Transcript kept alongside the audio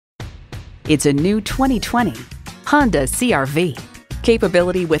It's a new 2020 Honda CR-V.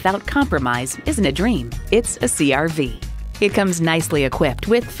 Capability without compromise isn't a dream, it's a CR-V. It comes nicely equipped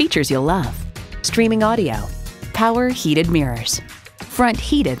with features you'll love. Streaming audio, power heated mirrors, front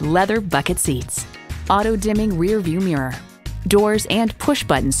heated leather bucket seats, auto-dimming rear view mirror, doors and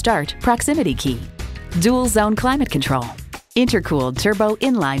push-button start proximity key, dual zone climate control, intercooled turbo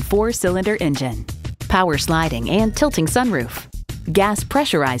inline 4-cylinder engine, power sliding and tilting sunroof, gas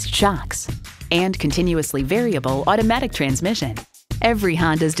pressurized shocks, and continuously variable automatic transmission. Every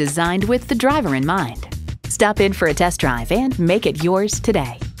Honda is designed with the driver in mind. Stop in for a test drive and make it yours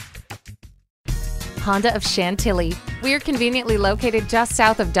today. Honda of Chantilly. We are conveniently located just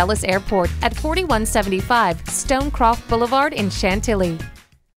south of Dulles Airport at 4175 Stonecroft Boulevard in Chantilly.